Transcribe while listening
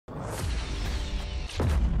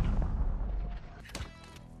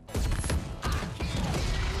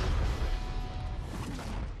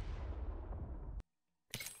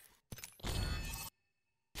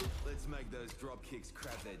those drop kicks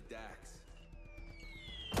crab their dacks.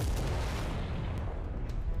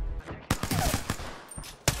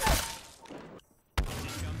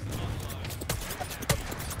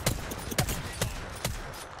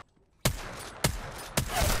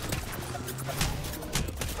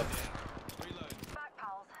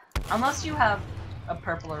 Unless you have a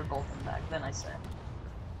purple or golden bag, then I say.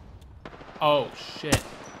 Oh shit.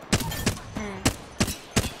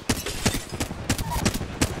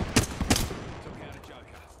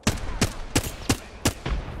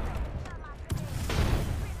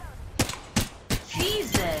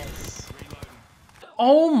 Jesus!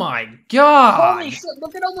 Oh my god! Holy shit,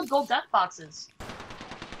 look at all the gold death boxes.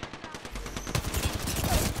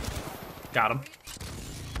 Got him.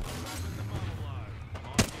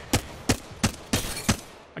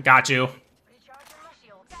 I got you.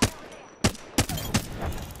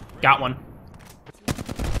 Got one.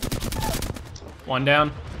 One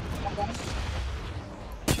down.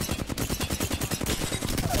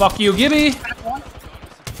 Fuck you, Gibby!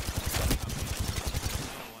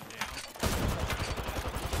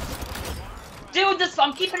 Dude, this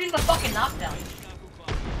I'm keep hitting the fucking knockdown.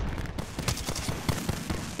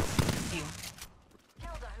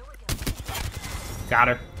 Got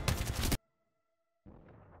her.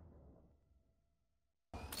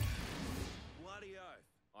 Bloody oath,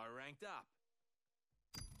 I ranked up.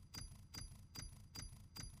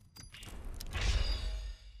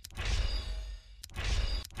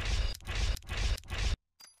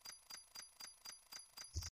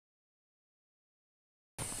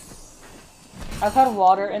 I've had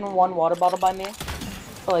water in one water bottle by me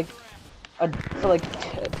for like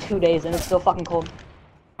 2 days, and it's still fucking cold.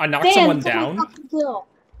 I knocked someone down? My fucking kill.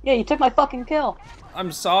 Yeah, you took my fucking kill.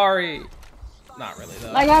 I'm sorry. Not really,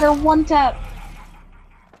 though. I got her one tap.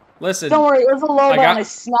 Listen. Don't worry, it was a low ball and I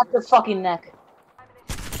snapped her fucking neck.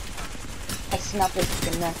 I snapped her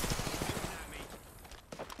fucking neck.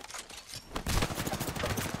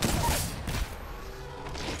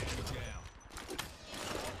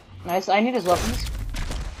 Nice, I need his weapons.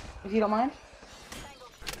 If you don't mind.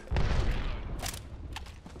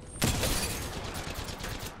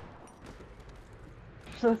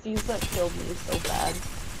 The fuse that killed me is so bad.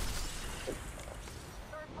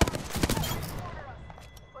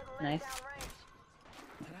 Nice.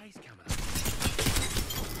 Today's coming up.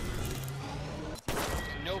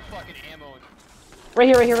 No fucking ammo. Right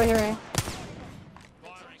here, right here, right here, right here.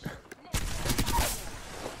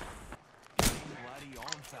 Bloody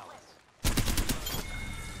on, fellas.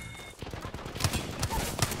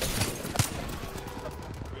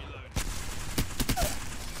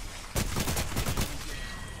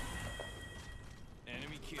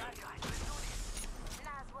 Enemy killed.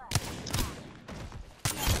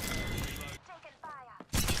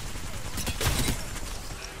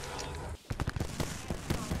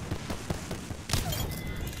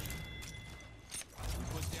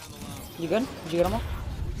 You good? Did you get them all?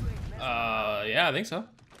 Yeah, I think so.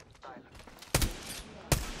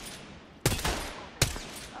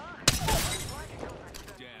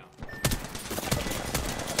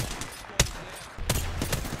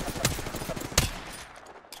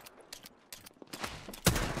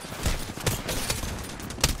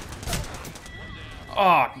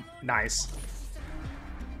 Oh, nice.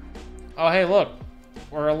 Oh, hey, look.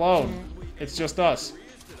 We're alone. It's just us.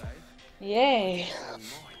 Yay.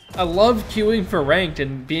 I love queuing for ranked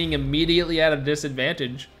and being immediately at a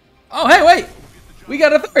disadvantage. Oh, hey, wait! We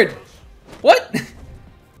got a third! What?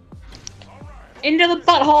 Into the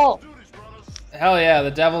butthole! Hell yeah,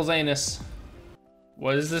 the devil's anus.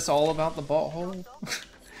 What is this all about, the butthole?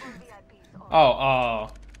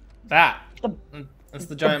 That. That's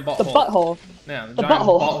the giant butthole. The butthole. Yeah, the The giant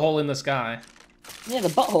butthole. butthole in the sky. Yeah, the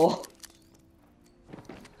butthole.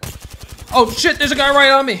 Oh shit, there's a guy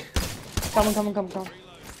right on me! Come.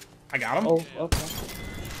 I got him. Oh, okay.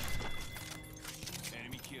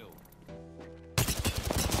 Enemy killed.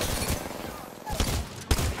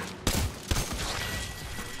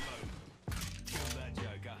 Kill that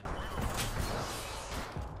joker.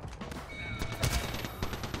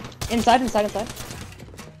 Inside.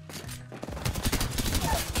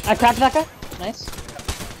 I cracked that guy. Nice.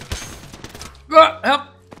 Ah, help!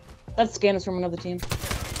 That scan is from another team.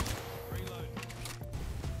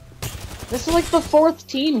 This is like the 4th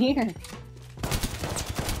team here.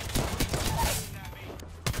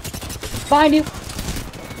 Behind you.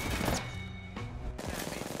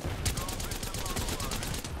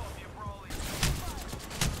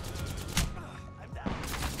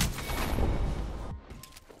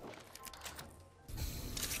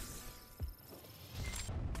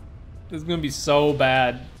 This is gonna be so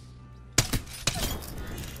bad.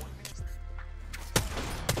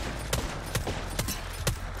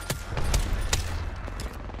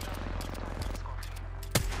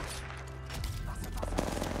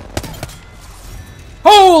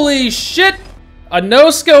 Holy shit! A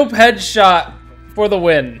no-scope headshot for the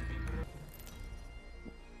win.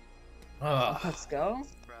 Ugh. Let's go.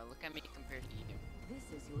 Bro, look at me compared to you. This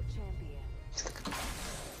is your champion.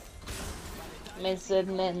 Man said,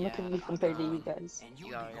 man, look at me compared to you guys.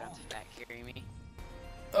 You already have to back carry me.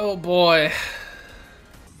 Oh boy.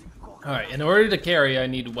 Alright, in order to carry, I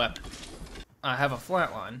need WEP. I have a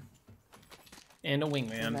flatline. And a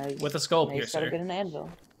wingman with a skull Now you just gotta piercer. get an anvil.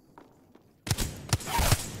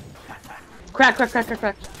 Crack, crack, crack, crack,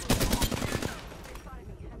 crack.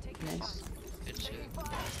 Nice. Good shit.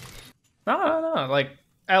 No. Like,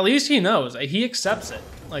 at least he knows. He accepts it.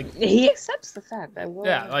 Like, He accepts the fact. I will.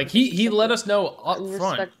 yeah, like he let us know up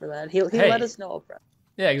front. Respect for that. He Hey. let us know up front.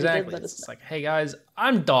 Yeah, exactly. let us It's know. like, hey guys,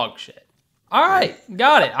 I'm dog shit. All right,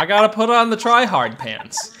 got it. I gotta put on the try hard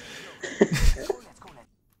pants.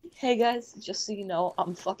 Hey guys, just so you know,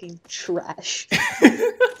 I'm fucking trash.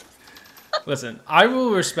 Listen, I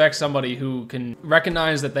will respect somebody who can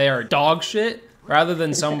recognize that they are dog shit rather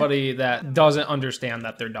than somebody that doesn't understand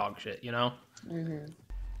that they're dog shit, you know?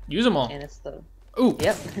 Use them all. And it's the Ooh.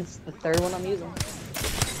 Yep, it's the third one I'm using.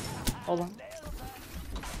 Hold on.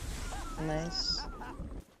 Nice.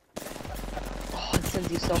 Oh, it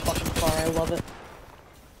sends you so fucking far. I love it.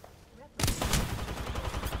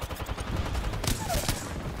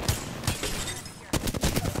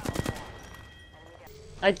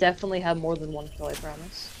 I definitely have more than one kill, I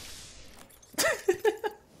promise.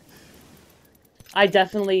 I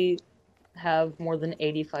definitely have more than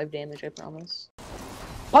 85 damage, I promise.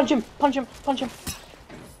 Punch him! Punch him! Punch him!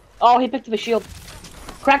 Oh, he picked up a shield.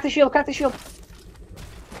 Crack the shield! Crack the shield!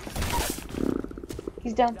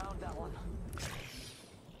 He's down.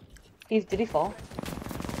 Did he fall?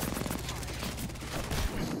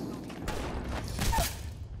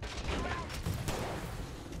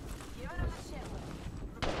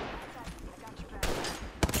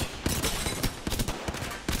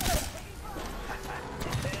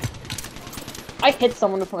 I hit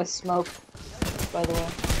someone with my smoke, by the way.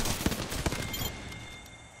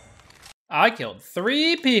 I killed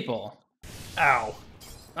 3 people. Ow.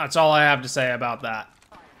 That's all I have to say about that.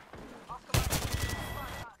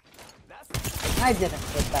 I didn't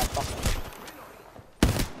hit that fucker.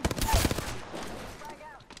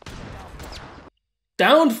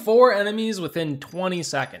 Downed 4 enemies within 20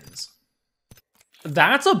 seconds.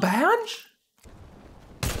 That's a badge?